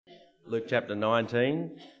Luke chapter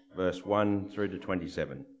 19, verse 1 through to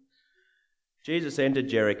 27. Jesus entered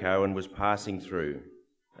Jericho and was passing through.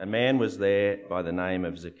 A man was there by the name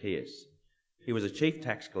of Zacchaeus. He was a chief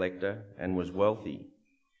tax collector and was wealthy.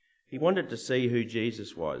 He wanted to see who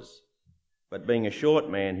Jesus was, but being a short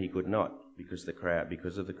man he could not because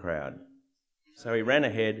of the crowd. So he ran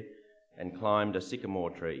ahead and climbed a sycamore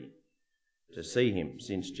tree to see him,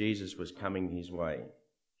 since Jesus was coming his way.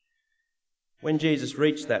 When Jesus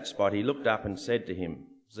reached that spot, he looked up and said to him,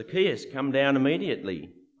 "Zacchaeus, come down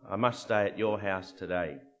immediately. I must stay at your house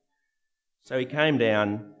today." So he came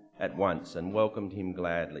down at once and welcomed him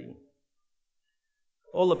gladly.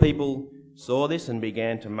 All the people saw this and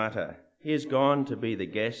began to mutter, "He has gone to be the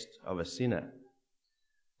guest of a sinner."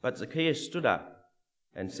 But Zacchaeus stood up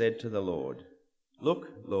and said to the Lord,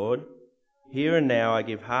 "Look, Lord, here and now I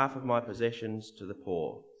give half of my possessions to the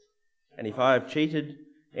poor, and if I have cheated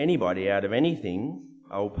anybody out of anything,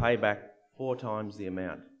 I will pay back 4 times the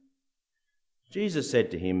amount." Jesus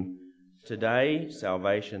said to him, "Today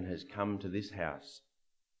salvation has come to this house,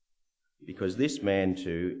 because this man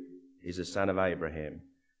too is a son of Abraham.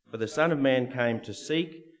 For the Son of Man came to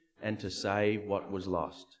seek and to save what was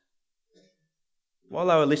lost." While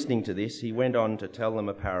they were listening to this, he went on to tell them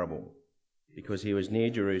a parable, because he was near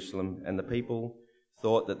Jerusalem, and the people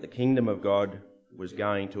thought that the kingdom of God was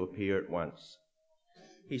going to appear at once.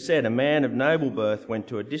 He said, "A man of noble birth went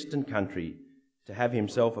to a distant country to have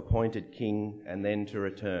himself appointed king and then to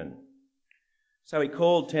return. So he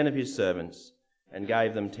called 10 of his servants and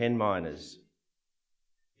gave them 10 minas.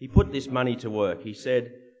 He put this money to work. He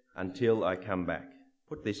said, 'Until I come back.'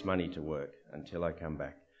 Put this money to work until I come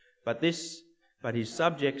back. But his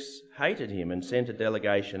subjects hated him and sent a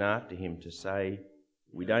delegation after him to say,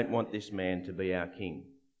 'We don't want this man to be our king.'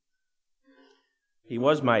 He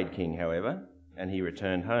was made king, however, and he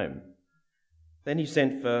returned home. Then he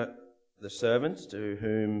sent for the servants to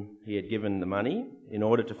whom he had given the money in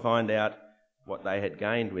order to find out what they had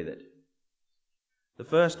gained with it. The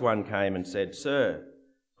first one came and said, 'Sir,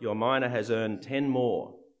 your mina has earned 10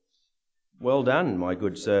 more.' 'Well done, my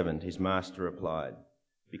good servant,' his master replied.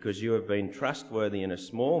 'Because you have been trustworthy in a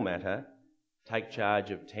small matter, take charge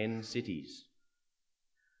of 10 cities.'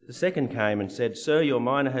 The second came and said, 'Sir, your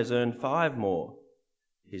mina has earned 5 more.'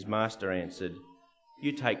 His master answered,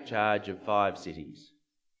 'You take charge of 5 cities.'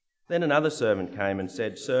 Then another servant came and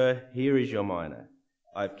said, 'Sir, here is your mina.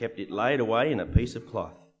 I have kept it laid away in a piece of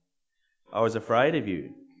cloth. I was afraid of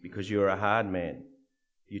you, because you are a hard man.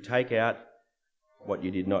 You take out what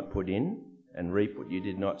you did not put in, and reap what you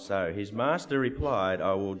did not sow.' His master replied,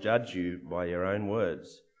 'I will judge you by your own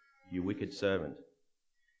words, you wicked servant.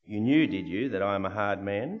 You knew, did you, that I am a hard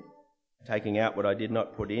man, taking out what I did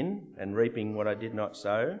not put in, and reaping what I did not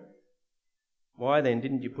sow? Why then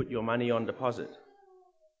didn't you put your money on deposit,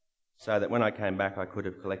 so that when I came back I could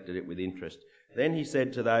have collected it with interest?' Then he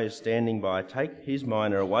said to those standing by, 'Take his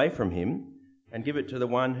mina away from him, and give it to the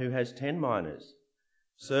one who has 10 minas.'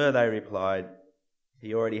 'Sir,' they replied,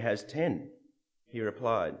 'he already has 10. He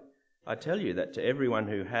replied, 'I tell you that to everyone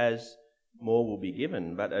who has, more will be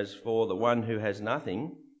given, but as for the one who has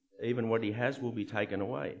nothing, even what he has will be taken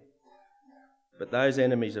away. But those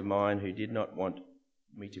enemies of mine who did not want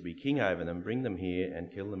me to be king over them, bring them here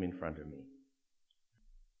and kill them in front of me.'"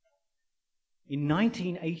 In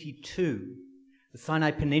 1982, the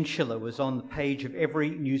Sinai Peninsula was on the page of every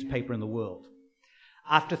newspaper in the world.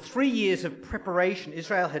 After 3 years of preparation,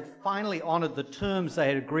 Israel had finally honoured the terms they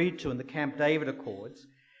had agreed to in the Camp David Accords,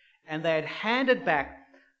 and they had handed back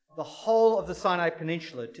the whole of the Sinai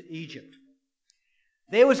Peninsula to Egypt.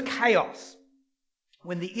 There was chaos.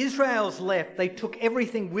 When the Israels left, they took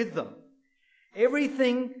everything with them.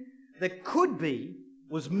 Everything that could be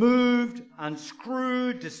was moved,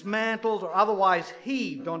 unscrewed, dismantled, or otherwise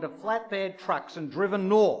heaved onto flatbed trucks and driven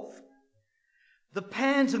north. The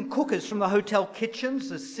pans and cookers from the hotel kitchens,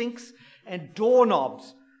 the sinks and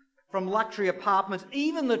doorknobs from luxury apartments,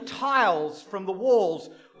 even the tiles from the walls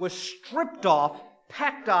were stripped off,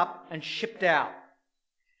 packed up and shipped out.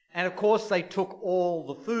 And of course they took all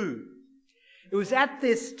the food. It was at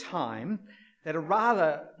this time that a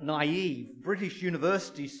rather naive British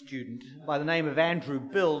university student by the name of Andrew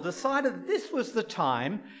Bill decided that this was the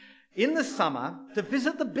time in the summer to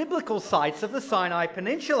visit the biblical sites of the Sinai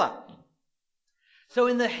Peninsula. So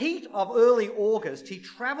in the heat of early August, he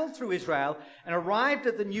travelled through Israel and arrived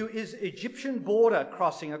at the new Egyptian border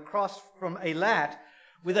crossing across from Eilat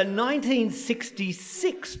with a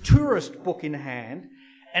 1966 tourist book in hand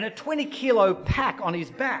and a 20-kilo pack on his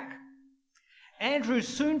back. Andrew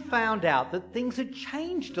soon found out that things had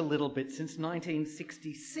changed a little bit since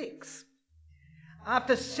 1966.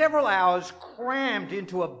 After several hours crammed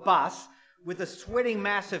into a bus with a sweating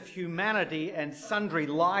mass of humanity and sundry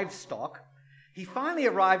livestock, he finally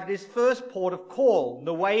arrived at his first port of call,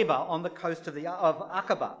 Nuweiba, on the coast of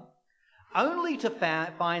Aqaba, only to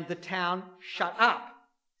find the town shut up.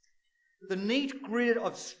 The neat grid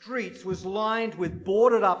of streets was lined with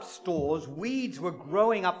boarded-up stores. Weeds were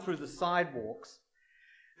growing up through the sidewalks.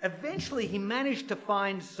 Eventually, he managed to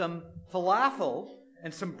find some falafel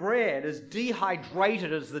and some bread, as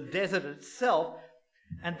dehydrated as the desert itself,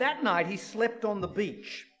 and that night he slept on the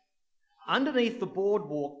beach, underneath the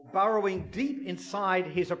boardwalk, burrowing deep inside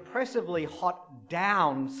his oppressively hot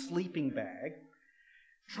down sleeping bag,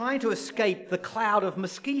 trying to escape the cloud of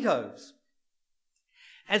mosquitoes.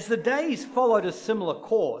 As the days followed a similar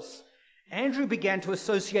course, Andrew began to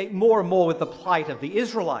associate more and more with the plight of the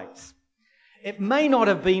Israelites. It may not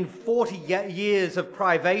have been 40 years of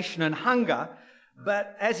privation and hunger,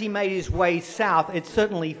 but as he made his way south, it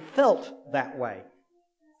certainly felt that way.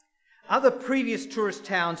 Other previous tourist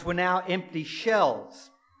towns were now empty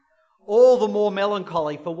shells, all the more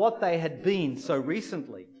melancholy for what they had been so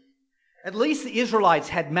recently. At least the Israelites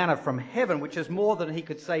had manna from heaven, which is more than he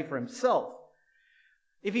could say for himself.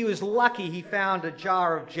 If he was lucky, he found a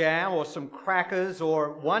jar of jam or some crackers,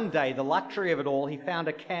 or one day, the luxury of it all, he found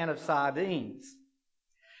a can of sardines.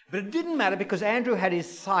 But it didn't matter, because Andrew had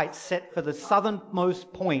his sights set for the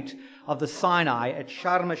southernmost point of the Sinai at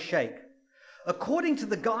Sharm el-Sheikh. According to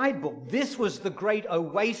the guidebook, this was the great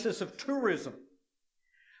oasis of tourism.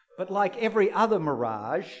 But like every other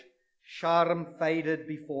mirage, Sharm faded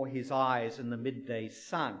before his eyes in the midday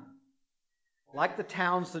sun. Like the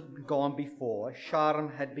towns that had gone before,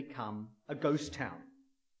 Sharm had become a ghost town.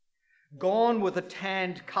 Gone were the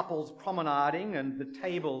tanned couples promenading and the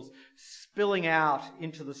tables spilling out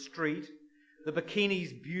into the street, the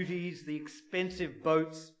bikinis beauties, the expensive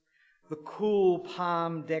boats, the cool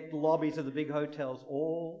palm-decked lobbies of the big hotels,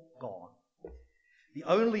 all gone. The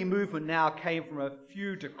only movement now came from a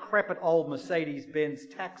few decrepit old Mercedes-Benz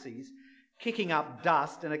taxis, kicking up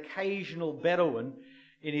dust, an occasional Bedouin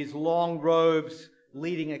in his long robes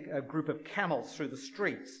leading a group of camels through the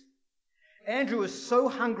streets. Andrew was so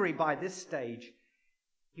hungry by this stage,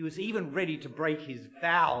 he was even ready to break his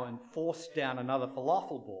vow and force down another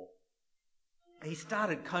falafel ball. He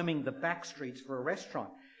started combing the back streets for a restaurant.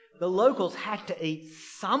 The locals had to eat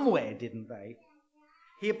somewhere, didn't they?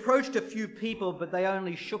 He approached a few people, but they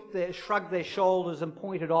only shrugged their shoulders and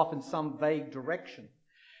pointed off in some vague direction.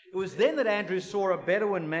 It was then that Andrew saw a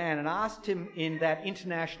Bedouin man and asked him in that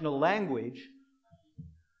international language,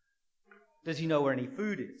 does he know where any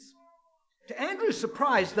food is? To Andrew's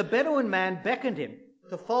surprise, the Bedouin man beckoned him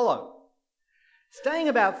to follow. Staying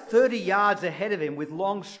about 30 yards ahead of him with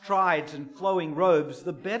long strides and flowing robes,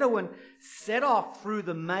 the Bedouin set off through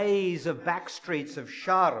the maze of back streets of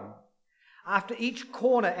Sharm. After each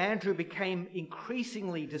corner, Andrew became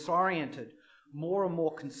increasingly disoriented, more and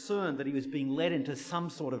more concerned that he was being led into some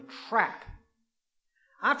sort of trap.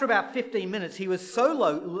 After about 15 minutes, he was so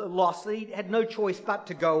lost that he had no choice but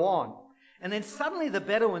to go on. And then suddenly the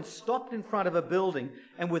Bedouin stopped in front of a building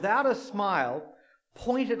and without a smile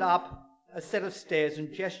pointed up a set of stairs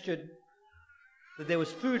and gestured that there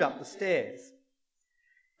was food up the stairs.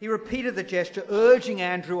 He repeated the gesture, urging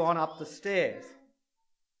Andrew on up the stairs.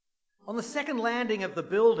 On the second landing of the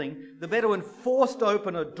building, the Bedouin forced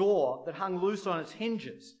open a door that hung loose on its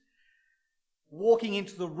hinges. Walking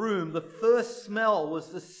into the room, the first smell was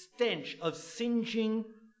the stench of singeing,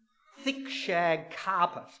 thick shag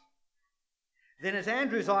carpet. Then as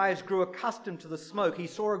Andrew's eyes grew accustomed to the smoke, he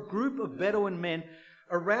saw a group of Bedouin men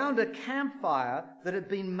around a campfire that had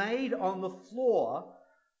been made on the floor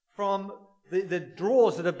from the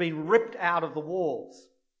drawers that had been ripped out of the walls.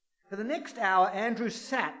 For the next hour, Andrew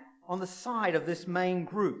sat on the side of this main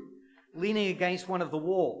group, leaning against one of the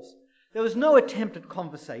walls. There was no attempt at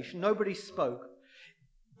conversation. Nobody spoke.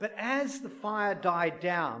 But as the fire died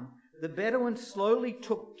down, the Bedouins slowly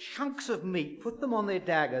took chunks of meat, put them on their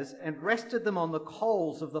daggers, and rested them on the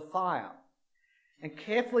coals of the fire, and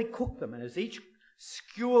carefully cooked them. And as each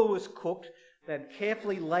skewer was cooked, they had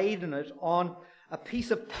carefully laden it on a piece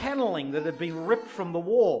of panelling that had been ripped from the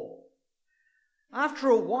wall. After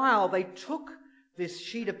a while, they took this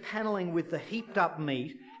sheet of panelling with the heaped up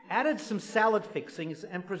meat, added some salad fixings,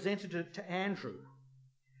 and presented it to Andrew.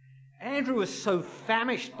 Andrew was so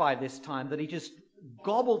famished by this time that he just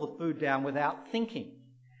gobbled the food down without thinking.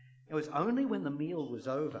 It was only when the meal was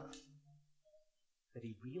over that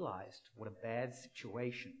he realized what a bad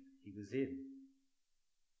situation he was in.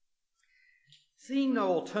 Seeing no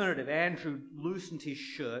alternative, Andrew loosened his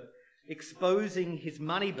shirt, exposing his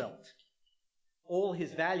money belt. All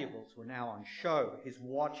his valuables were now on show: his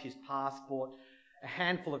watch, his passport, a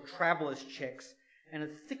handful of traveller's checks, and a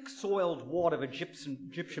thick soiled wad of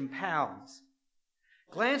Egyptian pounds.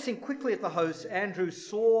 Glancing quickly at the host, Andrew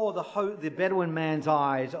saw the Bedouin man's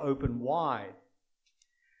eyes open wide.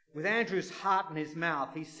 With Andrew's heart in his mouth,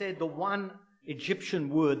 he said the one Egyptian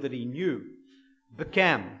word that he knew: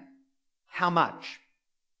 Bekam. How much?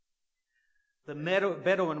 The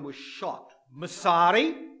Bedouin was shocked.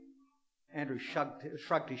 Masari? Andrew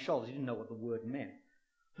shrugged his shoulders. He didn't know what the word meant.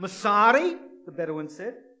 Masari? The Bedouin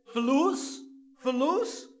said. Fulus?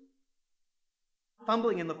 Fulus?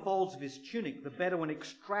 Fumbling in the folds of his tunic, the Bedouin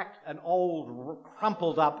extracted an old,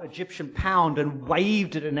 crumpled-up Egyptian pound and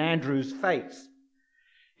waved it in Andrew's face.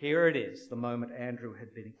 Here it is, the moment Andrew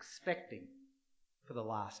had been expecting for the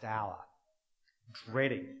last hour,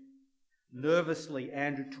 dreading. Nervously,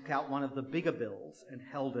 Andrew took out one of the bigger bills and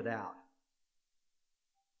held it out.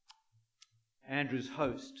 Andrew's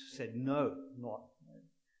host said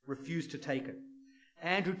refused to take it.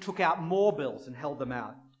 Andrew took out more bills and held them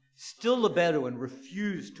out. Still the Bedouin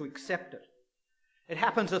refused to accept it. It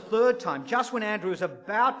happens a third time. Just when Andrew was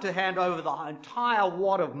about to hand over the entire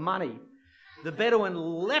wad of money, the Bedouin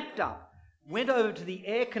leapt up, went over to the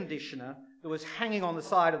air conditioner that was hanging on the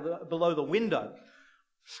side below the window,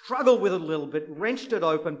 struggled with it a little bit, wrenched it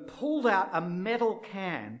open, pulled out a metal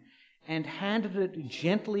can and handed it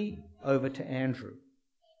gently over to Andrew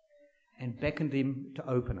and beckoned him to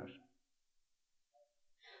open it.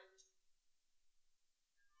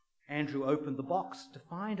 Andrew opened the box to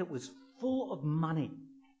find it was full of money.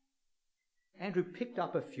 Andrew picked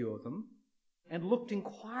up a few of them and looked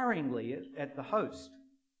inquiringly at the host.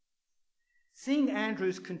 Seeing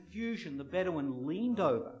Andrew's confusion, the Bedouin leaned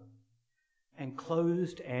over and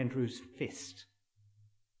closed Andrew's fist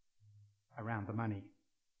around the money.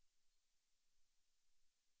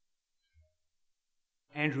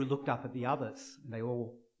 Andrew looked up at the others, and they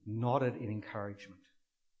all nodded in encouragement.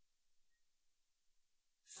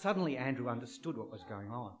 Suddenly, Andrew understood what was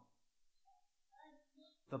going on.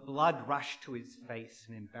 The blood rushed to his face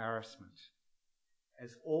in embarrassment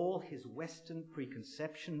as all his Western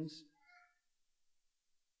preconceptions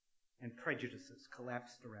and prejudices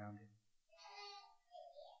collapsed around him.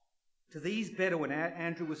 To these Bedouin,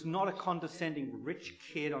 Andrew was not a condescending rich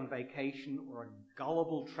kid on vacation or a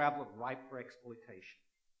gullible traveller ripe for exploitation.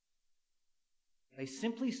 They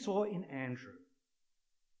simply saw in Andrew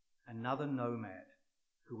another nomad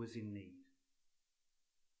who was in need.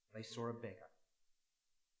 They saw a beggar.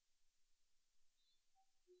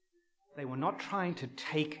 They were not trying to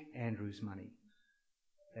take Andrew's money.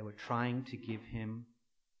 They were trying to give him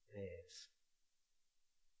theirs.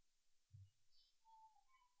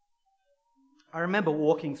 I remember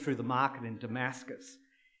walking through the market in Damascus,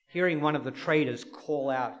 hearing one of the traders call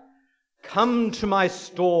out, "Come to my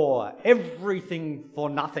store, everything for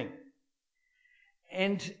nothing."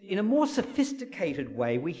 And in a more sophisticated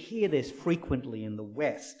way, we hear this frequently in the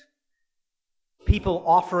West. People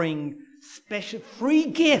offering special free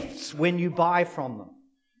gifts when you buy from them.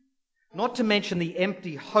 Not to mention the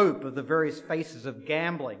empty hope of the various faces of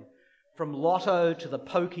gambling, from lotto to the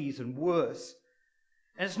pokies and worse.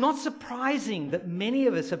 And it's not surprising that many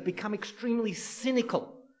of us have become extremely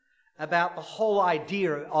cynical about the whole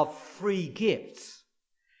idea of free gifts.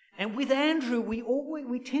 And with Andrew,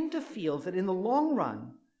 we tend to feel that in the long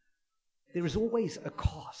run, there is always a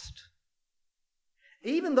cost.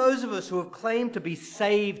 Even those of us who have claimed to be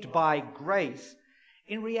saved by grace,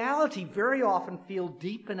 in reality very often feel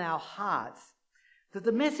deep in our hearts that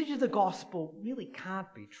the message of the gospel really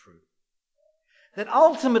can't be true. That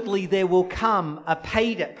ultimately there will come a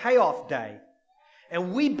payoff day,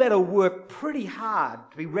 and we better work pretty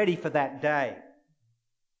hard to be ready for that day.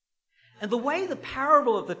 And the way the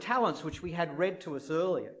parable of the talents, which we had read to us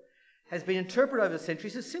earlier, has been interpreted over the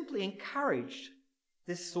centuries has simply encouraged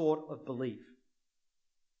this sort of belief.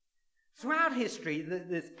 Throughout history,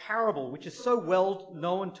 this parable, which is so well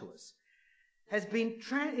known to us, has been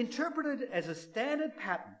interpreted as a standard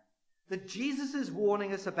pattern that Jesus is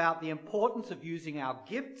warning us about the importance of using our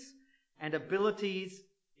gifts and abilities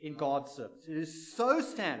in God's service. It is so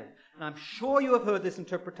standard, and I'm sure you have heard this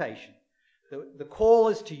interpretation. The call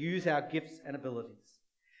is to use our gifts and abilities.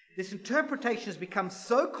 This interpretation has become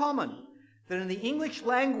so common that in the English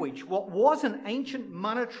language, what was an ancient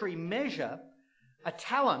monetary measure, a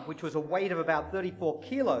talent, which was a weight of about 34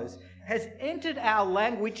 kilos, has entered our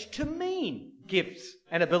language to mean gifts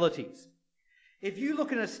and abilities. If you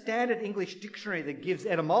look in a standard English dictionary that gives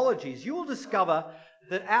etymologies, you will discover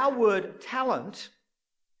that our word talent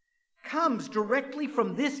comes directly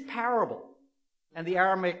from this parable and the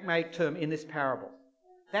Aramaic term in this parable.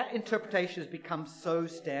 That interpretation has become so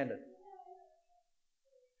standard.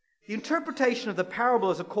 The interpretation of the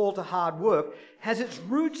parable as a call to hard work has its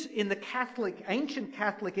roots in the ancient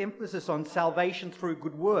Catholic emphasis on salvation through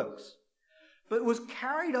good works, but was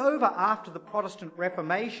carried over after the Protestant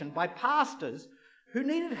Reformation by pastors who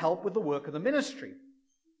needed help with the work of the ministry.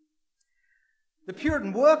 The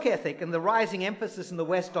Puritan work ethic and the rising emphasis in the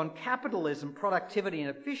West on capitalism, productivity and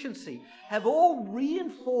efficiency have all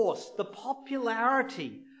reinforced the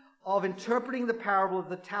popularity of interpreting the parable of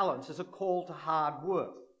the talents as a call to hard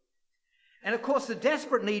work. And of course, the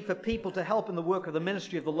desperate need for people to help in the work of the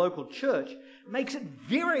ministry of the local church makes it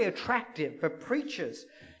very attractive for preachers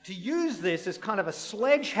to use this as kind of a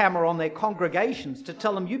sledgehammer on their congregations to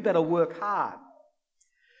tell them, you better work hard.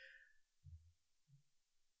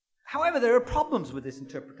 However, there are problems with this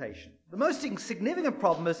interpretation. The most significant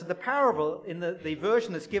problem is that the parable in the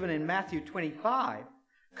version that's given in Matthew 25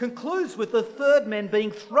 concludes with the third man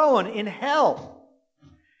being thrown in hell.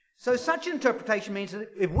 So such interpretation means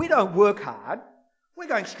that if we don't work hard, we're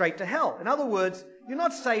going straight to hell. In other words, you're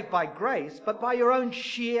not saved by grace, but by your own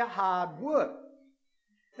sheer hard work.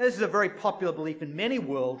 This is a very popular belief in many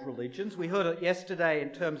world religions. We heard it yesterday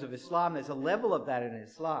in terms of Islam. There's a level of that in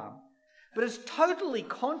Islam. But it's totally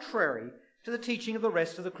contrary to the teaching of the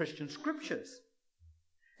rest of the Christian scriptures,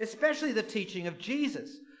 especially the teaching of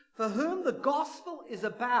Jesus, for whom the gospel is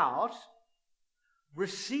about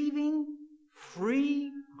receiving free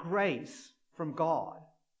grace from God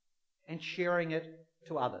and sharing it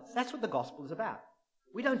to others. That's what the gospel is about.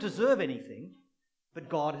 We don't deserve anything, but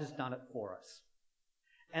God has done it for us.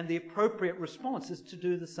 And the appropriate response is to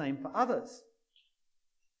do the same for others.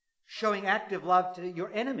 Showing active love to your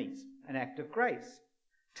enemies, an act of grace.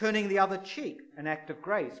 Turning the other cheek, an act of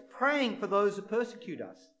grace. Praying for those who persecute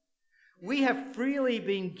us. We have freely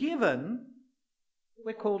been given,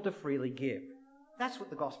 we're called to freely give. That's what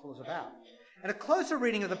the gospel is about. And a closer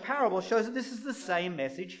reading of the parable shows that this is the same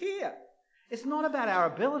message here. It's not about our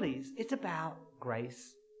abilities, it's about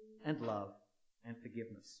grace and love and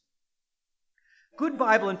forgiveness. Good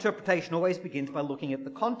Bible interpretation always begins by looking at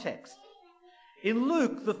the context. In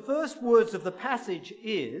Luke, the first words of the passage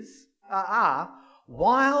are,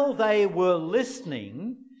 while they were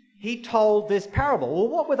listening, he told this parable. Well,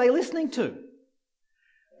 what were they listening to?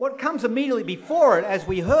 What comes immediately before it, as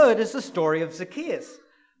we heard, is the story of Zacchaeus.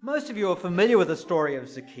 Most of you are familiar with the story of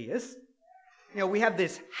Zacchaeus. You know, we have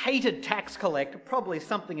this hated tax collector, probably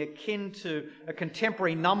something akin to a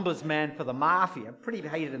contemporary numbers man for the mafia, pretty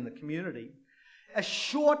hated in the community. A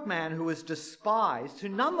short man who was despised, who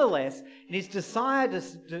nonetheless, in his desire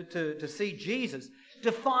to see Jesus,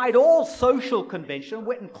 defied all social convention and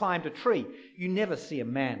went and climbed a tree. You never see a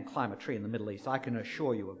man climb a tree in the Middle East, I can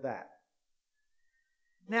assure you of that.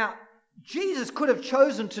 Now, Jesus could have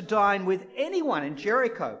chosen to dine with anyone in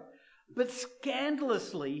Jericho, but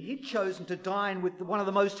scandalously, he'd chosen to dine with one of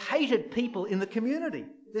the most hated people in the community,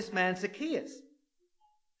 this man Zacchaeus.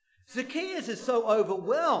 Zacchaeus is so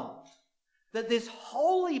overwhelmed that this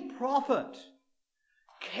holy prophet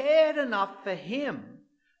cared enough for him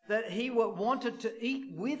that he wanted to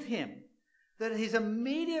eat with him, that his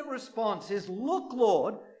immediate response is, look,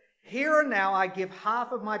 Lord, here and now I give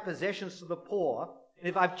half of my possessions to the poor, and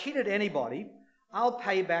if I've cheated anybody, I'll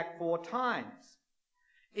pay back 4 times.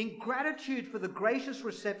 In gratitude for the gracious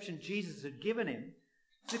reception Jesus had given him,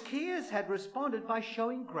 Zacchaeus had responded by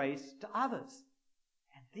showing grace to others.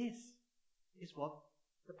 And this is what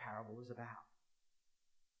the parable is about.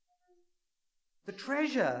 The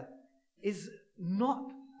treasure is not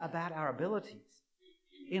about our abilities.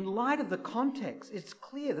 In light of the context, it's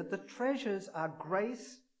clear that the treasures are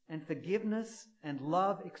grace and forgiveness and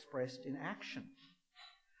love expressed in action.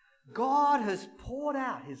 God has poured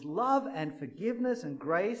out his love and forgiveness and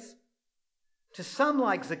grace to some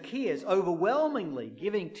like Zacchaeus, overwhelmingly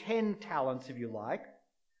giving 10 talents, if you like,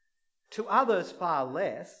 to others far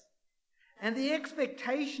less. And the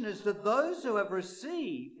expectation is that those who have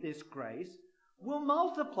received this grace will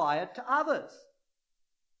multiply it to others.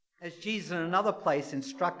 As Jesus in another place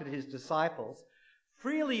instructed his disciples,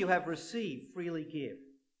 freely you have received, freely give.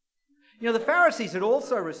 You know, the Pharisees had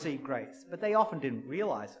also received grace, but they often didn't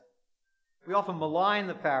realize it. We often malign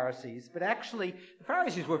the Pharisees, but actually the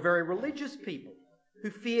Pharisees were very religious people who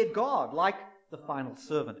feared God, like the final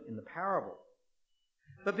servant in the parable.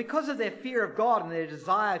 But because of their fear of God and their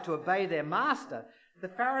desire to obey their master, the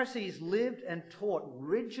Pharisees lived and taught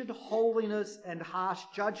rigid holiness and harsh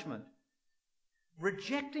judgment,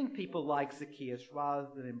 rejecting people like Zacchaeus rather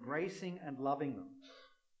than embracing and loving them.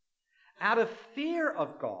 Out of fear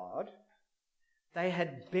of God, they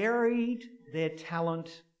had buried their talent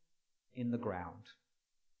in the ground.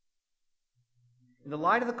 In the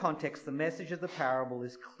light of the context, the message of the parable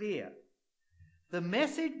is clear. The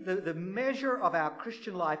measure of our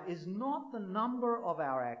Christian life is not the number of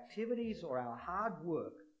our activities or our hard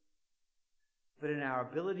work, but in our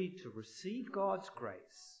ability to receive God's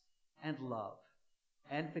grace and love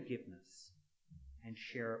and forgiveness and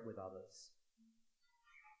share it with others.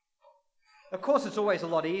 Of course, it's always a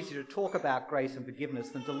lot easier to talk about grace and forgiveness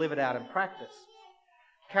than to live it out in practice.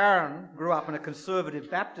 Karen grew up in a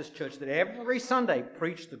conservative Baptist church that every Sunday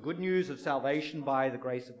preached the good news of salvation by the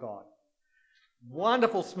grace of God.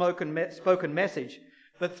 Wonderful spoken message,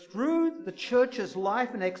 but through the church's life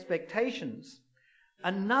and expectations,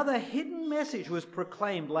 another hidden message was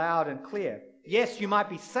proclaimed loud and clear. Yes, you might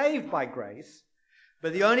be saved by grace,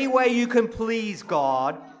 but the only way you can please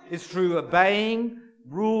God is through obeying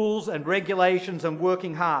rules and regulations and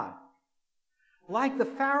working hard. Like the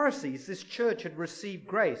Pharisees, this church had received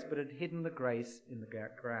grace, but had hidden the grace in the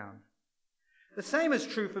ground. The same is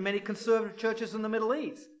true for many conservative churches in the Middle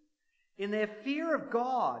East. In their fear of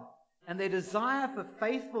God and their desire for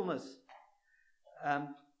faithfulness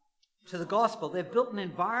to the gospel, they've built an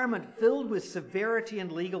environment filled with severity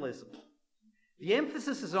and legalism. The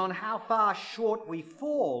emphasis is on how far short we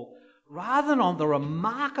fall, rather than on the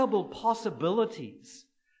remarkable possibilities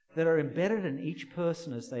that are embedded in each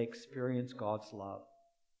person as they experience God's love.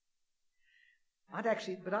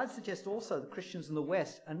 I'd suggest also that Christians in the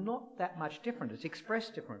West are not that much different. It's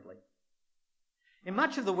expressed differently. In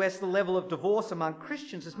much of the West, the level of divorce among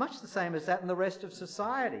Christians is much the same as that in the rest of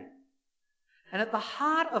society. And at the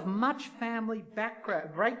heart of much family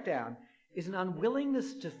breakdown is an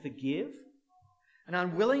unwillingness to forgive, an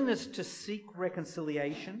unwillingness to seek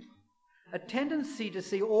reconciliation, a tendency to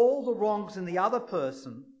see all the wrongs in the other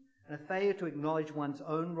person, and a failure to acknowledge one's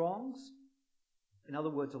own wrongs. In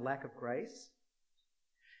other words, a lack of grace.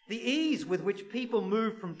 The ease with which people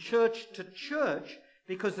move from church to church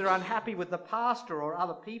because they're unhappy with the pastor or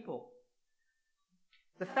other people.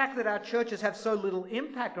 The fact that our churches have so little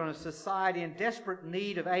impact on a society in desperate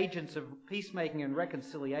need of agents of peacemaking and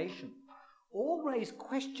reconciliation all raise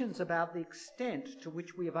questions about the extent to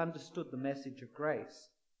which we have understood the message of grace.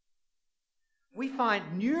 We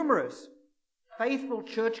find numerous faithful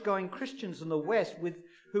church-going Christians in the West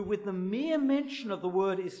who with the mere mention of the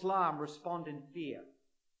word Islam respond in fear,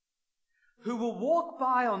 who will walk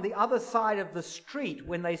by on the other side of the street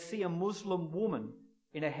when they see a Muslim woman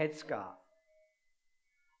in a headscarf.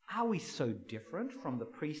 Are we so different from the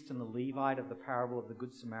priest and the Levite of the parable of the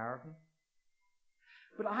Good Samaritan?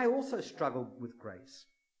 But I also struggle with grace.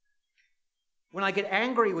 When I get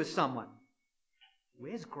angry with someone,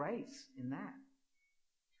 where's grace in that?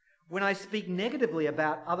 When I speak negatively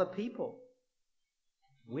about other people,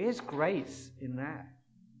 where's grace in that?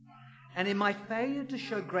 And in my failure to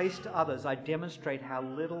show grace to others, I demonstrate how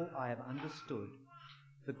little I have understood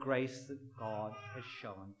the grace that God has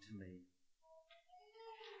shown to me.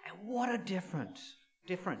 And what a difference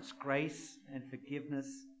grace and forgiveness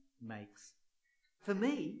makes. For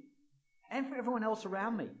me, and for everyone else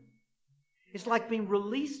around me. It's like being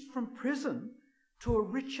released from prison to a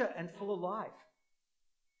richer and fuller life.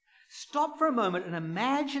 Stop for a moment and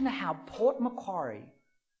imagine how Port Macquarie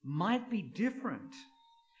might be different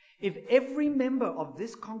if every member of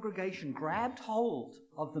this congregation grabbed hold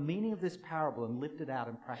of the meaning of this parable and lived it out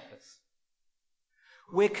in practice.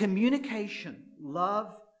 Where communication,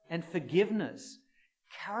 love, and forgiveness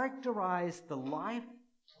characterize the life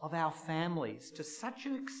of our families to such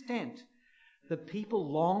an extent that people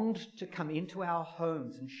longed to come into our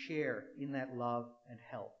homes and share in that love and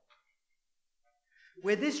help.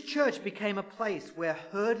 Where this church became a place where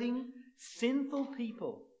hurting, sinful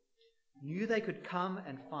people knew they could come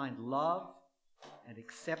and find love and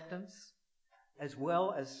acceptance, as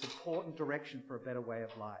well as support and direction for a better way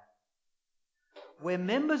of life. Where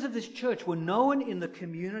members of this church were known in the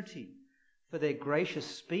community for their gracious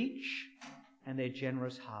speech and their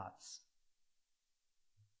generous hearts.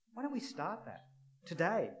 Why don't we start that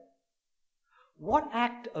today? What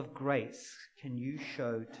act of grace can you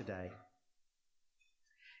show today?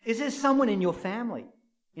 Is there someone in your family,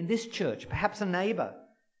 in this church, perhaps a neighbour,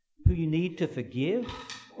 who you need to forgive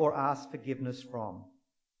or ask forgiveness from?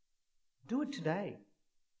 Do it today.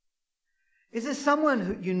 Is there someone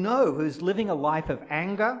who you know who's living a life of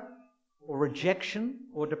anger or rejection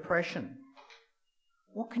or depression?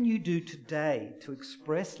 What can you do today to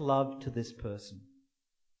express love to this person?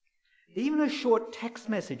 Even a short text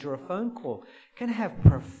message or a phone call can have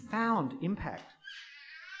profound impact.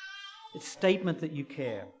 It's a statement that you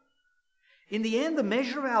care. In the end, the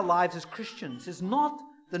measure of our lives as Christians is not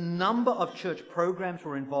the number of church programs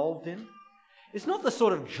we're involved in. It's not the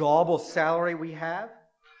sort of job or salary we have,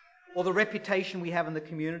 or the reputation we have in the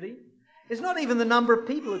community. It's not even the number of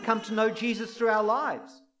people who come to know Jesus through our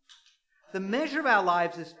lives. The measure of our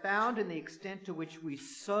lives is found in the extent to which we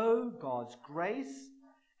sow God's grace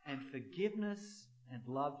and forgiveness and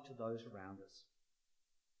love to those around us.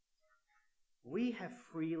 We have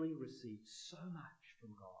freely received so much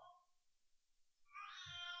from God.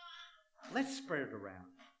 Let's spread it around.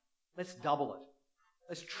 Let's double it.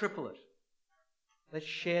 Let's triple it. Let's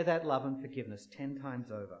share that love and forgiveness 10 times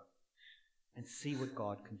over and see what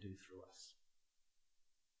God can do through us.